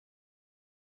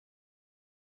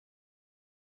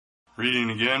Reading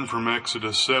again from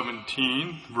Exodus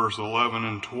 17, verse 11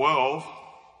 and 12.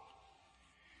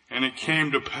 And it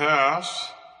came to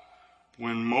pass,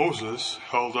 when Moses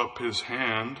held up his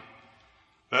hand,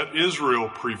 that Israel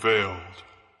prevailed.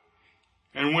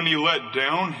 And when he let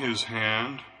down his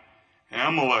hand,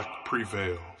 Amalek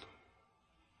prevailed.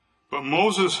 But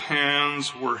Moses'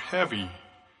 hands were heavy,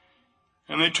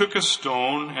 and they took a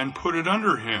stone and put it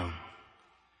under him.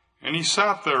 And he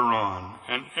sat thereon,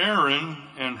 and Aaron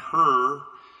and Hur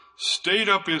stayed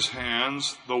up his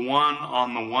hands, the one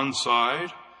on the one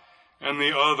side, and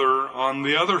the other on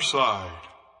the other side.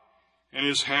 And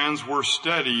his hands were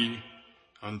steady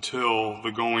until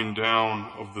the going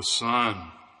down of the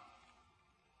sun.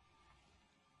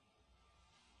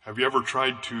 Have you ever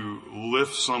tried to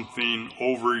lift something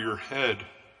over your head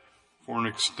for an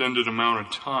extended amount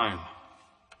of time?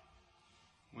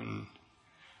 When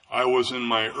I was in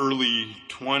my early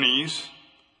 20s,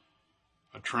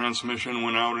 a transmission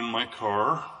went out in my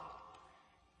car,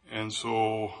 and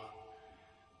so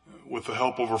with the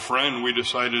help of a friend, we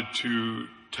decided to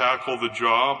tackle the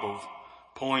job of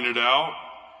pulling it out.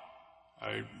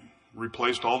 I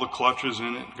replaced all the clutches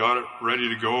in it, got it ready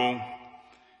to go,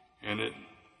 and it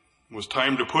was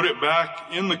time to put it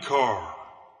back in the car.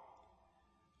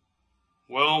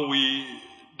 Well, we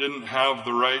didn't have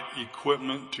the right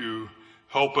equipment to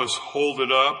help us hold it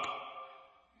up.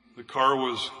 The car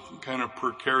was kind of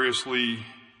precariously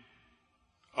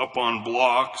up on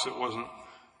blocks. It wasn't,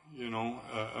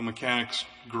 a mechanic's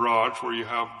garage where you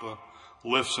have the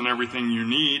lifts and everything you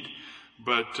need.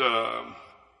 But I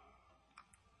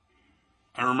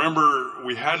remember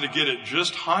we had to get it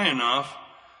just high enough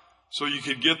so you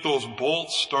could get those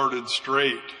bolts started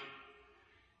straight.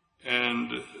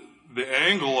 And the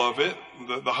angle of it,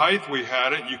 the height we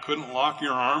had it, you couldn't lock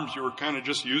your arms. You were kind of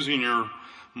just using your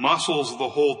muscles the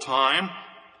whole time.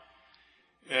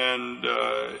 And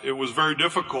it was very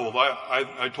difficult.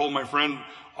 I told my friend,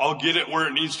 I'll get it where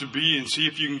it needs to be and see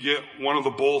if you can get one of the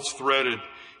bolts threaded.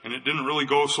 And it didn't really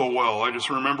go so well. I just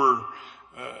remember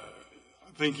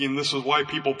thinking this is why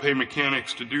people pay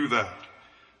mechanics to do that.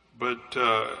 But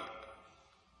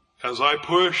as I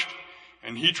pushed,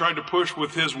 and he tried to push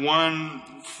with his one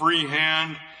free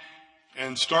hand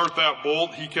and start that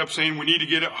bolt, he kept saying, we need to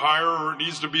get it higher, or it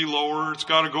needs to be lower. It's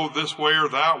got to go this way or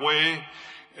that way.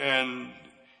 And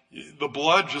the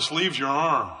blood just leaves your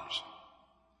arms.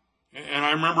 And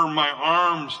I remember my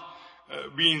arms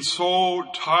being so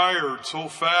tired, so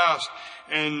fast,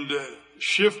 and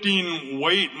shifting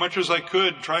weight much as I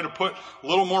could, try to put a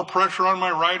little more pressure on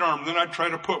my right arm. Then I'd try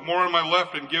to put more on my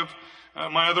left and give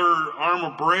my other arm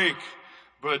a break.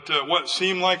 But what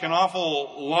seemed like an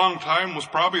awful long time was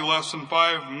probably less than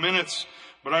 5 minutes.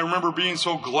 But I remember being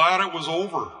so glad it was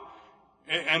over.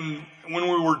 And when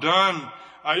we were done,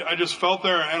 I just felt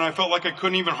there, and I felt like I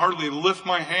couldn't even hardly lift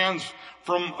my hands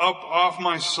from up off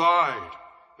my side.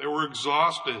 They were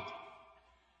exhausted.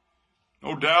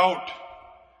 No doubt,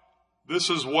 this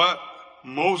is what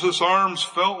Moses' arms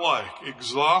felt like,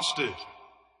 exhausted.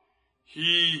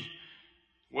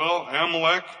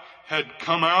 Amalek had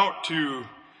come out to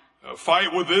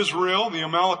fight with Israel. The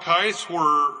Amalekites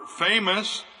were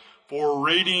famous for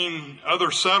raiding other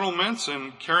settlements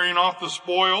and carrying off the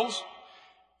spoils.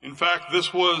 In fact,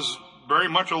 this was very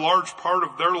much a large part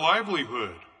of their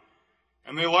livelihood.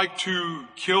 And they liked to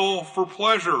kill for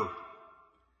pleasure.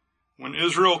 When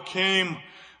Israel came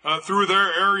through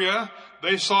their area,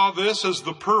 they saw this as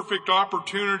the perfect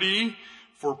opportunity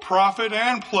for profit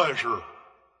and pleasure.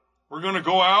 We're going to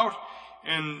go out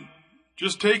and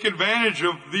just take advantage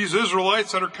of these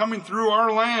Israelites that are coming through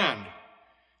our land.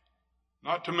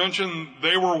 Not to mention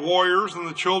they were warriors, and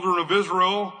the children of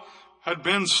Israel had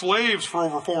been slaves for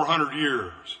over 400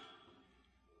 years.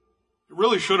 It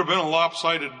really should have been a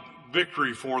lopsided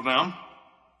victory for them.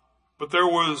 But there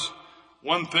was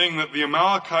one thing that the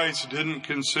Amalekites didn't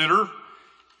consider,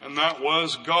 and that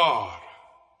was God.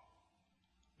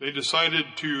 They decided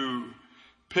to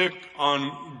pick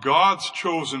on God's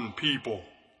chosen people.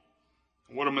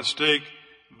 What a mistake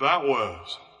that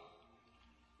was.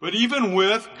 But even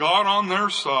with God on their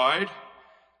side,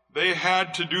 they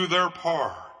had to do their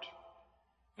part.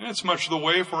 And it's much the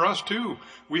way for us too.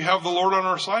 We have the Lord on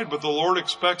our side, but the Lord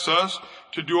expects us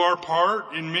to do our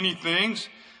part in many things,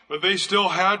 but they still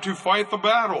had to fight the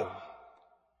battle.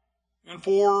 And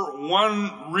for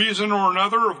one reason or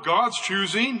another of God's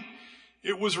choosing,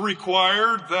 it was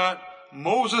required that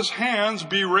Moses' hands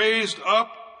be raised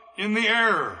up in the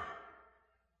air.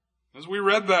 As we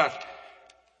read that,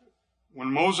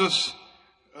 when Moses'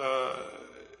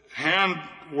 hand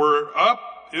were up,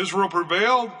 Israel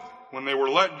prevailed. When they were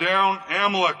let down,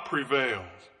 Amalek prevailed.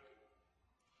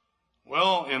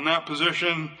 Well, in that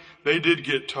position, they did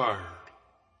get tired.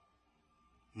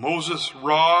 Moses'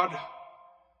 rod,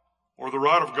 or the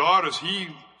rod of God as he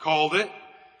called it,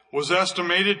 was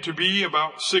estimated to be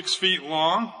about 6 feet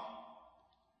long.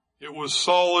 It was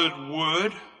solid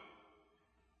wood.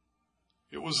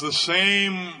 It was the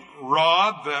same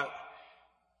rod that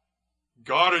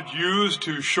God had used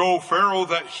to show Pharaoh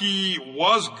that he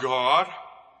was God.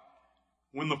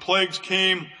 When the plagues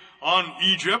came on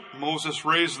Egypt, Moses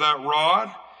raised that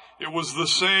rod. It was the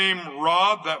same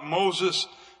rod that Moses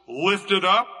lifted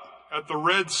up at the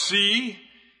Red Sea,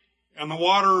 and the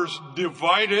waters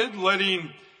divided,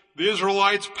 letting the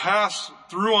Israelites pass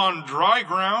through on dry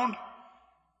ground.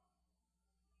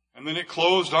 And then it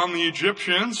closed on the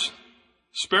Egyptians,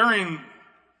 sparing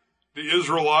the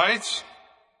Israelites.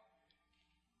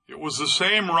 It was the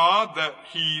same rod that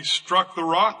he struck the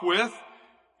rock with,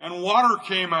 and water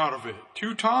came out of it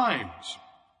 2 times.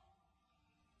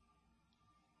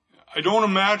 I don't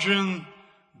imagine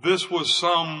this was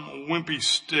some wimpy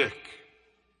stick.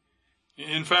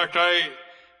 In fact, I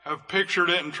have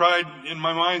pictured it and tried in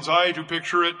my mind's eye to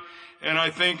picture it, and I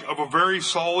think of a very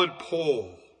solid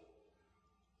pole,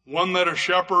 one that a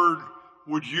shepherd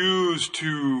would use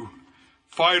to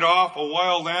fight off a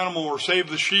wild animal or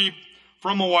save the sheep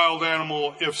from a wild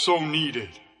animal if so needed.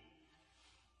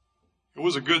 It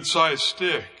was a good-sized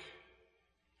stick.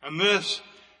 And this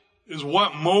is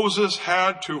what Moses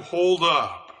had to hold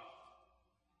up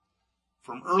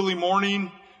from early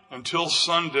morning until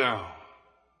sundown.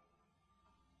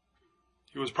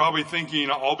 He was probably thinking,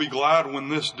 I'll be glad when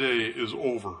this day is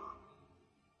over.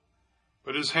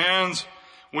 But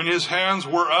when his hands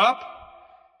were up,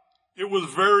 it was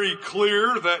very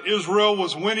clear that Israel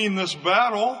was winning this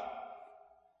battle.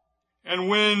 And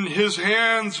when his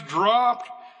hands dropped,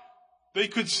 they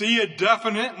could see a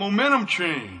definite momentum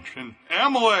change. And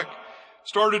Amalek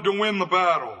started to win the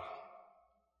battle.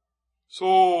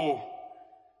 So,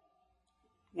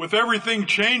 with everything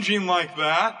changing like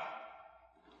that,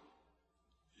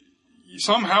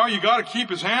 somehow you got to keep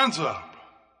his hands up.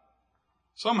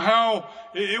 Somehow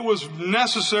it was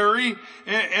necessary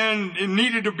and it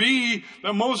needed to be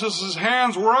that Moses'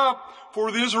 hands were up for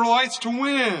the Israelites to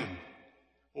win.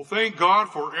 Well, thank God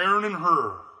for Aaron and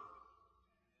Hur.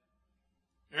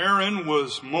 Aaron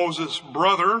was Moses'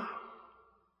 brother,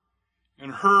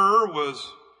 and Hur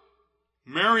was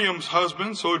Miriam's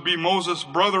husband, so it'd be Moses'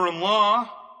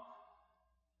 brother-in-law.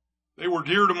 They were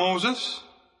dear to Moses,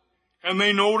 and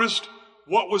they noticed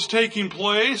what was taking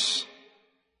place.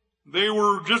 They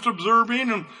were just observing,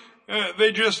 and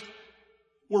they just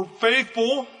were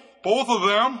faithful, both of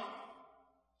them,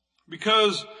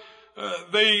 because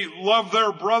they loved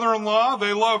their brother-in-law,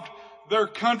 they loved their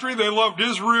country, they loved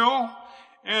Israel,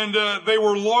 and they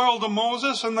were loyal to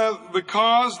Moses and the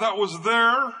cause that was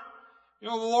there. You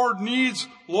know, the Lord needs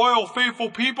loyal, faithful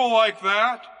people like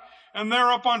that. And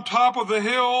they're up on top of the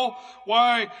hill.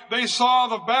 Why, they saw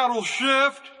the battle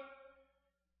shift,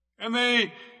 and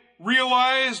they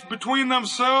realized between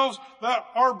themselves that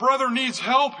our brother needs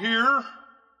help here.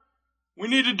 We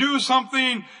need to do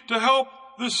something to help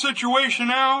this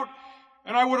situation out.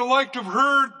 And I would have liked to have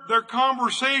heard their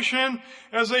conversation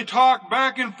as they talked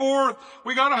back and forth.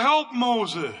 We got to help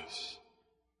Moses.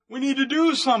 We need to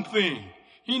do something.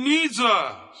 He needs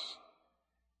us.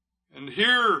 And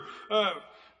here,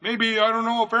 maybe, I don't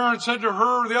know if Aaron said to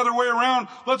her the other way around,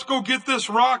 let's go get this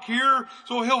rock here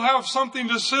so he'll have something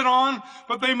to sit on.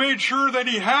 But they made sure that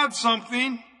he had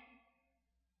something.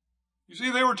 You see,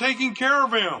 they were taking care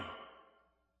of him.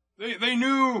 They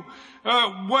knew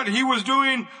what he was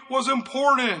doing was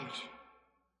important.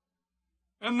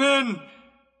 And then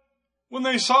when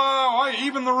they saw, why,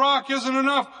 even the rock isn't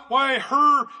enough, why,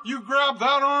 Hur, you grab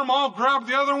that arm, I'll grab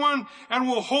the other one, and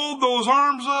we'll hold those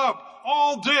arms up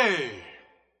all day.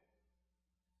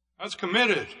 That's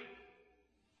committed.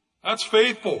 That's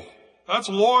faithful. That's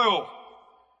loyal.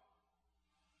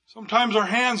 Sometimes our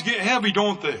hands get heavy,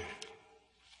 don't they?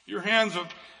 Your hands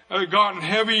have gotten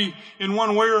heavy in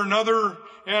one way or another,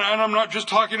 and I'm not just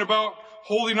talking about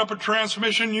holding up a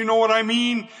transmission, you know what I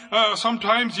mean?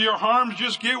 Sometimes your arms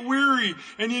just get weary,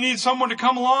 and you need someone to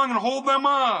come along and hold them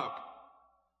up.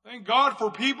 Thank God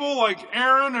for people like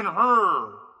Aaron and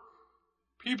Hur.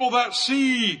 People that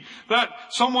see that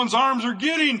someone's arms are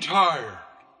getting tired.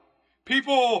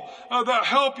 People that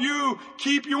help you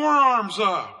keep your arms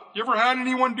up. You ever had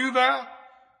anyone do that?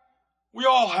 We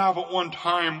all have at one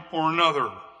time or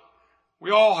another. We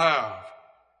all have.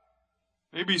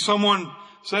 Maybe someone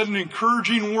said an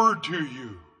encouraging word to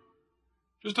you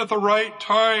just at the right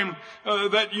time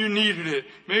that you needed it.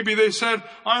 Maybe they said,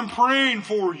 I'm praying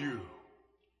for you.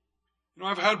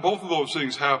 I've had both of those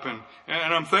things happen,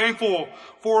 and I'm thankful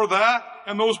for that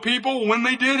and those people when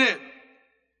they did it.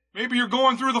 Maybe you're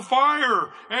going through the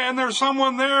fire and there's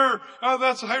someone there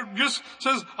that just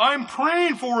says, I'm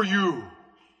praying for you.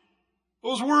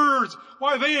 Those words,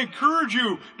 why, they encourage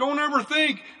you. Don't ever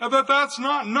think that that's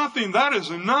not nothing. That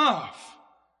is enough.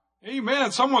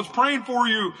 Amen. Someone's praying for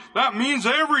you. That means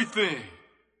everything.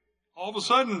 All of a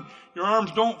sudden, your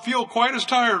arms don't feel quite as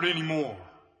tired anymore.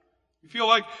 You feel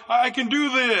like, I can do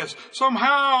this.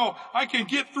 Somehow, I can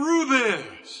get through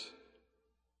this.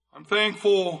 I'm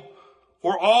thankful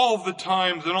for all of the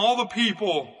times and all the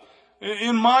people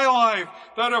in my life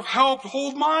that have helped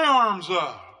hold my arms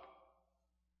up.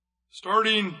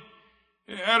 Starting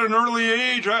at an early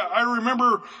age, I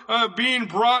remember being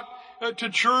brought to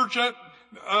church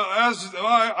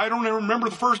I don't even remember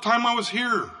the first time I was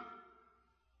here.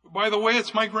 By the way,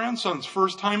 it's my grandson's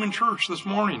first time in church this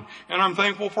morning, and I'm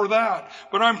thankful for that.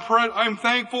 But I'm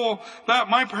thankful that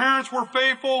my parents were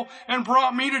faithful and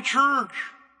brought me to church.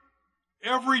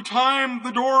 Every time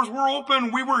the doors were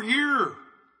open, we were here.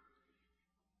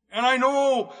 And I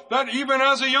know that even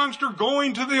as a youngster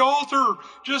going to the altar,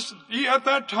 just at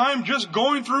that time, just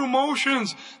going through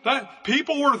motions, that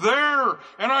people were there,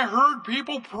 and I heard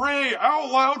people pray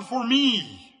out loud for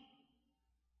me.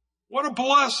 What a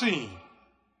blessing.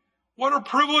 What a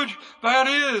privilege that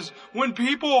is when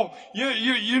people,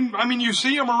 you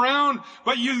see them around,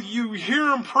 but you hear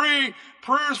them pray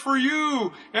prayers for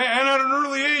you. And at an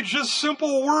early age, just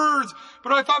simple words.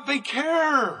 But I thought, they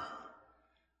care.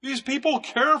 These people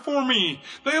care for me.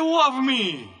 They love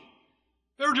me.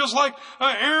 They're just like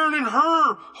Aaron and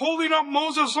Hur holding up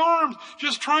Moses' arms,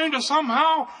 just trying to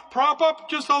somehow prop up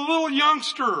just a little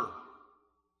youngster.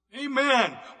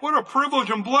 Amen. What a privilege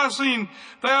and blessing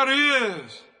that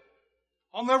is.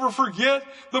 I'll never forget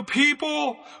the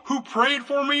people who prayed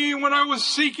for me when I was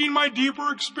seeking my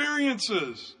deeper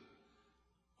experiences.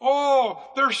 Oh,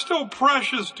 they're still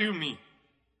precious to me.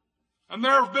 And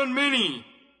there have been many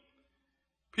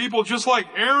people just like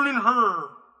Aaron and Hur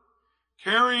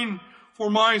caring for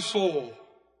my soul.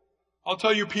 I'll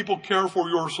tell you, people care for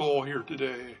your soul here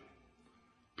today.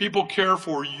 People care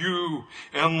for you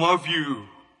and love you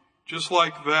just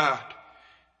like that.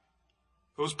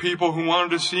 Those people who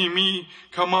wanted to see me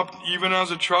come up even as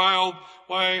a child,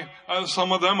 why,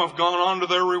 some of them have gone on to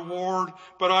their reward,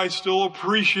 but I still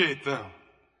appreciate them.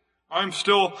 I'm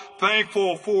still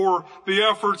thankful for the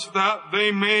efforts that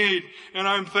they made, and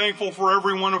I'm thankful for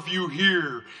every one of you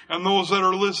here and those that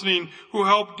are listening who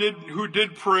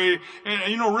did pray,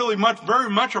 and really very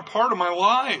much a part of my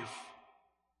life.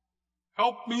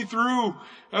 Helped me through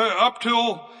up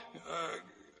till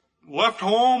left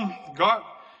home, got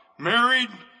married,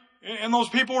 and those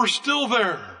people are still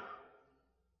there.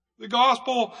 The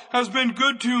gospel has been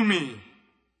good to me.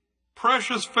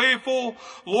 Precious, faithful,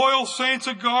 loyal saints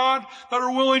of God that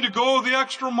are willing to go the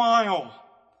extra mile.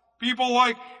 People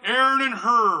like Aaron and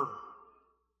Hur.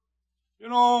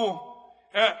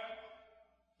 At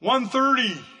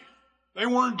 1:30, they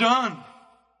weren't done.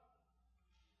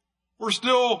 We're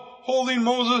still holding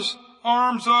Moses'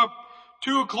 arms up.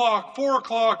 2 o'clock, 4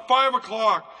 o'clock, 5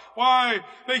 o'clock. Why?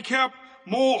 They kept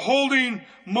holding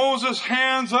Moses'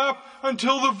 hands up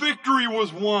until the victory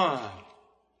was won.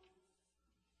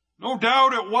 No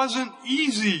doubt it wasn't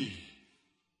easy.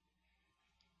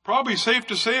 Probably safe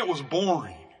to say it was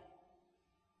boring.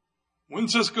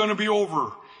 When's this going to be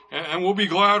over? And we'll be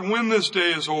glad when this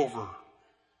day is over.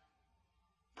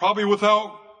 Probably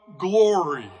without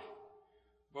glory.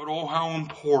 But oh, how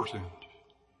important.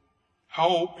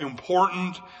 How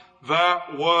important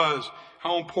that was.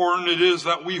 How important it is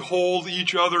that we hold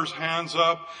each other's hands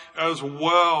up as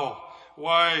well.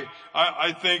 Why,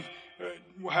 I think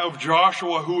have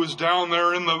Joshua, who was down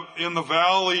there in the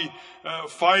valley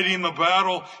fighting the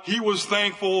battle, he was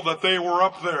thankful that they were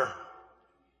up there.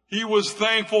 He was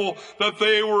thankful that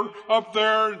they were up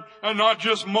there, and not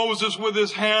just Moses with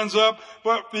his hands up,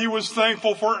 but he was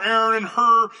thankful for Aaron and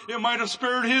Hur. It might have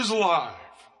spared his life.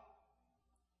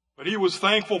 But he was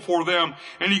thankful for them,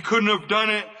 and he couldn't have done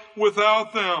it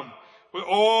without them. But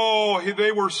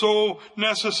they were so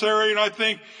necessary, and I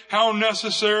think how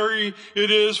necessary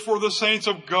it is for the saints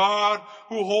of God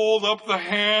who hold up the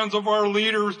hands of our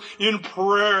leaders in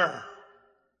prayer.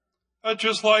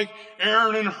 Just like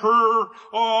Aaron and Hur,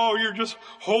 you're just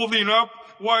holding up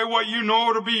what you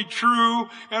know to be true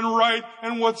and right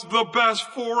and what's the best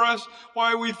for us.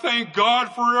 Why, we thank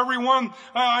God for everyone.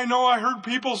 I know I heard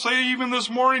people say even this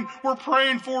morning, we're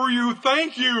praying for you.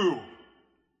 Thank you.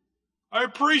 I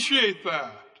appreciate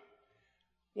that.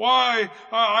 Why?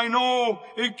 I know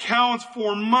it counts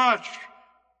for much,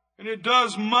 and it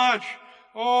does much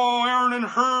Oh, Aaron and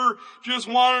Hur just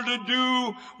wanted to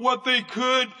do what they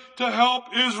could to help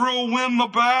Israel win the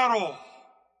battle.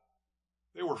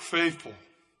 They were faithful.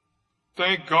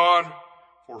 Thank God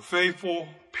for faithful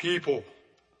people.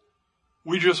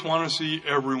 We just want to see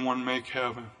everyone make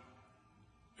heaven.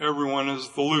 Everyone, as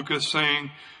the Lucas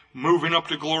saying, moving up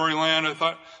to glory land. I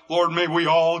thought, Lord, may we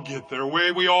all get there.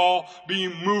 May we all be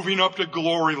moving up to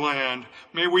glory land.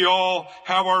 May we all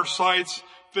have our sights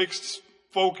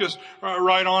focused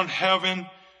right on heaven.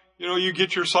 You know, you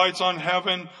get your sights on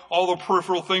heaven, all the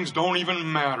peripheral things don't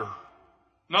even matter.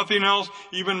 Nothing else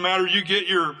even matters. You get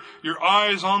your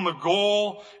eyes on the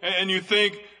goal, and you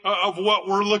think of what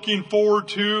we're looking forward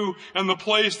to and the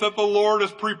place that the Lord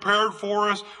has prepared for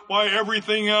us. Why,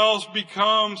 everything else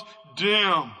becomes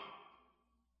dim.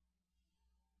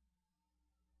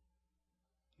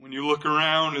 When you look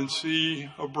around and see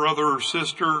a brother or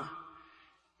sister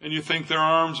and you think their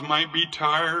arms might be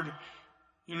tired,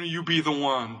 you be the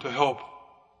one to help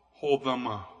hold them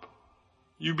up.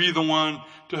 You be the one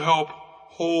to help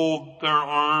hold their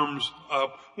arms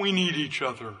up. We need each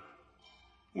other.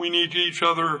 We need each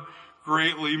other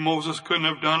greatly. Moses couldn't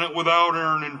have done it without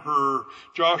Aaron and Hur.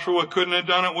 Joshua couldn't have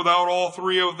done it without all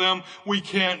three of them. We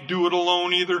can't do it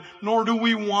alone either, nor do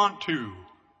we want to.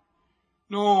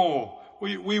 No,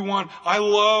 we want, I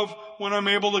love when I'm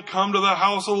able to come to the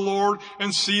house of the Lord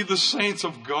and see the saints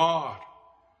of God.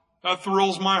 That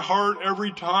thrills my heart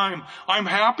every time. I'm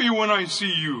happy when I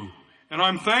see you, and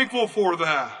I'm thankful for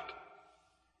that.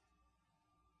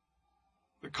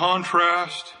 The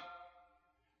contrast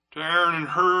to Aaron and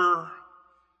Hur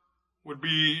would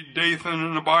be Dathan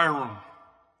and Abiram,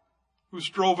 who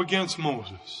strove against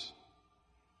Moses.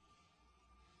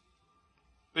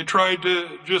 They tried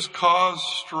to just cause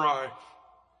strife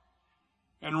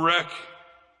and wreck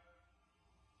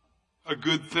a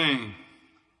good thing.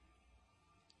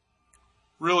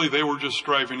 Really, they were just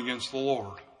striving against the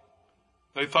Lord.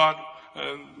 They thought,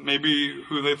 maybe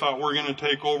who they thought we're going to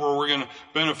take over, we're going to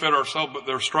benefit ourselves, but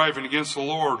they're striving against the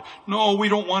Lord. No, we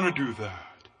don't want to do that.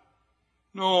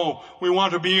 No, we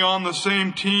want to be on the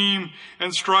same team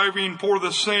and striving for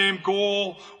the same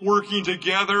goal, working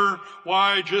together.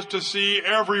 Why? Just to see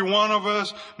every one of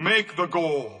us make the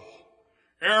goal.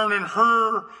 Aaron and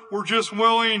Hur were just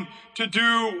willing to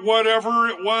do whatever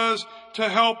it was to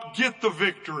help get the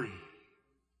victory.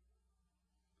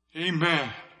 Amen.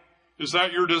 Is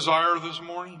that your desire this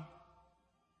morning?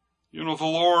 The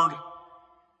Lord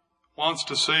wants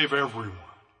to save everyone.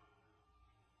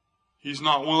 He's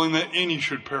not willing that any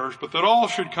should perish, but that all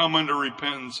should come unto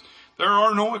repentance. There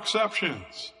are no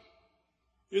exceptions.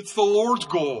 It's the Lord's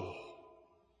goal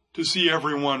to see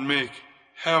everyone make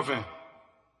heaven.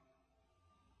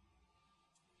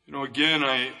 Again,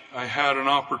 I had an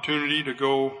opportunity to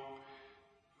go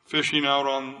fishing out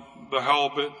on the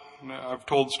halibut. I've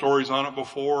told stories on it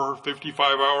before,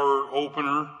 55-hour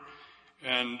opener,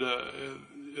 and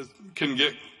it can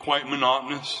get quite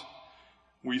monotonous.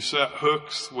 We set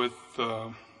hooks with,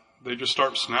 they just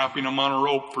start snapping them on a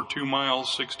rope for 2 miles,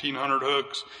 1,600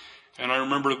 hooks. And I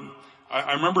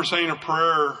remember saying a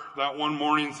prayer that one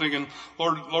morning thinking,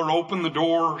 Lord, open the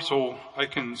door so I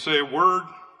can say a word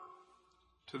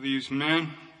to these men.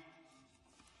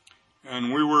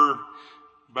 And we were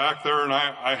back there, and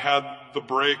I had the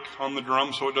brake on the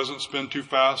drum so it doesn't spin too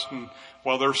fast, and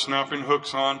while they're snapping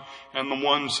hooks on, and the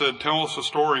one said, tell us a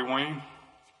story, Wayne.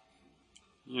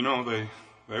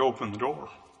 They opened the door.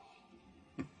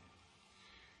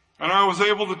 And I was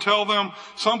able to tell them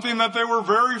something that they were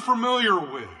very familiar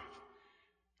with.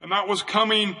 And that was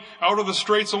coming out of the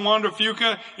Straits of Juan de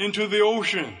Fuca into the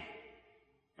ocean.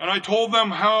 And I told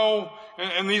them how,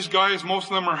 and these guys, most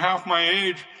of them are half my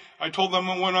age, I told them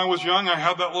when I was young, I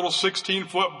had that little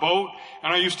 16-foot boat,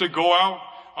 and I used to go out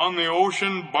on the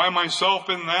ocean by myself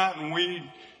in that, and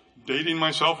dating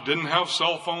myself, didn't have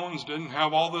cell phones, didn't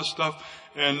have all this stuff.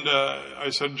 And I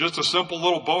said, just a simple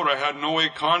little boat. I had no way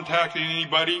of contacting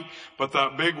anybody, but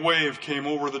that big wave came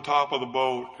over the top of the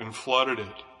boat and flooded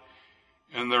it.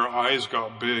 And their eyes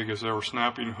got big as they were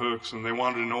snapping hooks, and they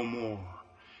wanted to know more.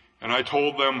 And I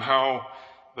told them how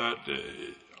that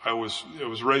it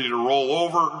was ready to roll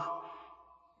over,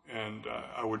 and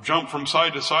I would jump from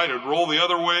side to side. I'd roll the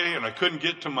other way, and I couldn't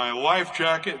get to my life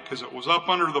jacket because it was up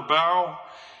under the bow.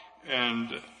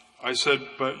 And I said,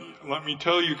 but let me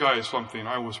tell you guys something.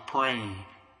 I was praying.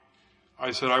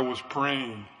 I said I was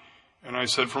praying. And I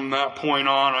said from that point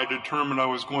on, I determined I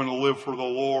was going to live for the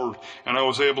Lord. And I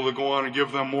was able to go on and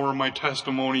give them more of my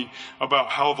testimony about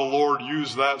how the Lord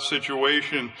used that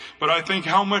situation. But I think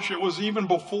how much it was even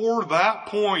before that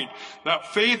point that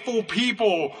faithful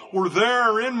people were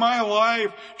there in my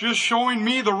life just showing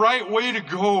me the right way to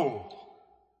go.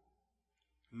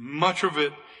 Much of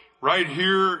it right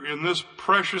here in this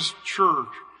precious church.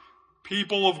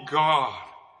 People of God,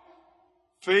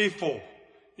 faithful,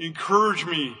 encourage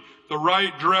me the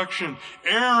right direction.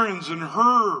 Aaron's and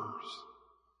hers.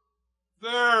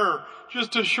 There,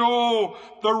 just to show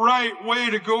the right way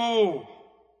to go.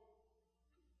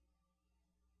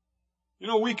 You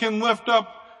know, we can lift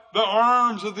up the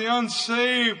arms of the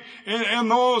unsaved and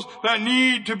those that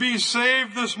need to be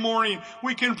saved this morning.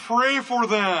 We can pray for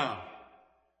them.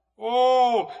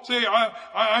 Oh, say,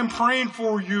 I'm praying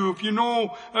for you. If you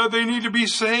know they need to be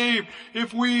saved,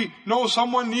 if we know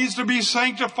someone needs to be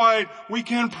sanctified, we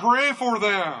can pray for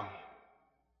them.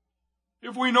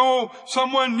 If we know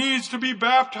someone needs to be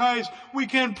baptized, we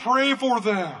can pray for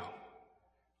them.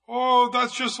 Oh,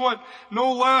 that's just what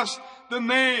no less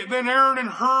than Aaron and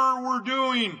Hur were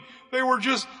doing. They were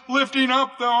just lifting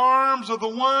up the arms of the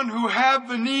one who had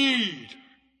the need.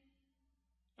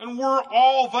 And we're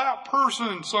all that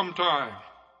person sometime.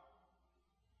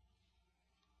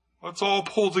 Let's all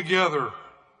pull together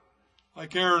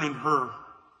like Aaron and Hur.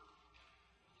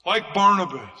 Like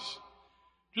Barnabas.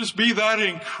 Just be that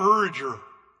encourager.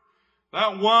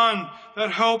 That one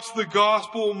that helps the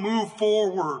gospel move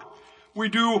forward. We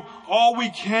do all we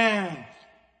can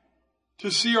to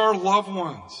see our loved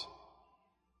ones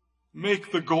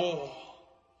make the goal.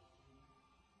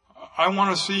 I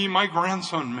want to see my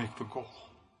grandson make the goal.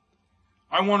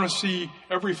 I want to see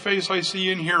every face I see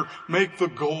in here make the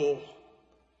goal.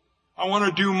 I want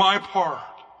to do my part.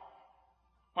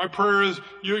 My prayer is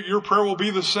your prayer will be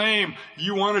the same.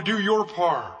 You want to do your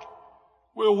part.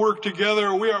 We'll work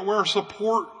together. We're a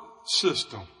support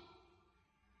system.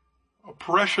 A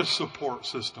precious support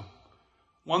system.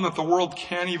 One that the world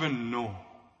can't even know.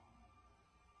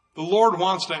 The Lord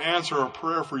wants to answer a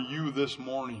prayer for you this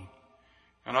morning.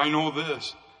 And I know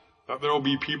this, that there will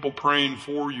be people praying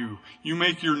for you. You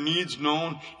make your needs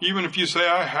known. Even if you say,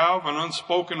 I have an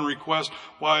unspoken request,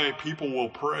 why, people will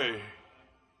pray.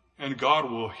 And God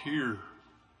will hear.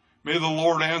 May the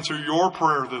Lord answer your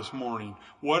prayer this morning.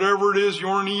 Whatever it is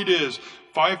your need is.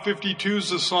 552 is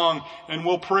the song, and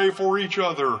we'll pray for each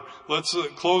other. Let's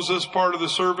close this part of the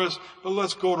service, but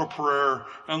let's go to prayer,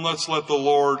 and let's let the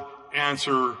Lord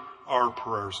answer our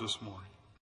prayers this morning.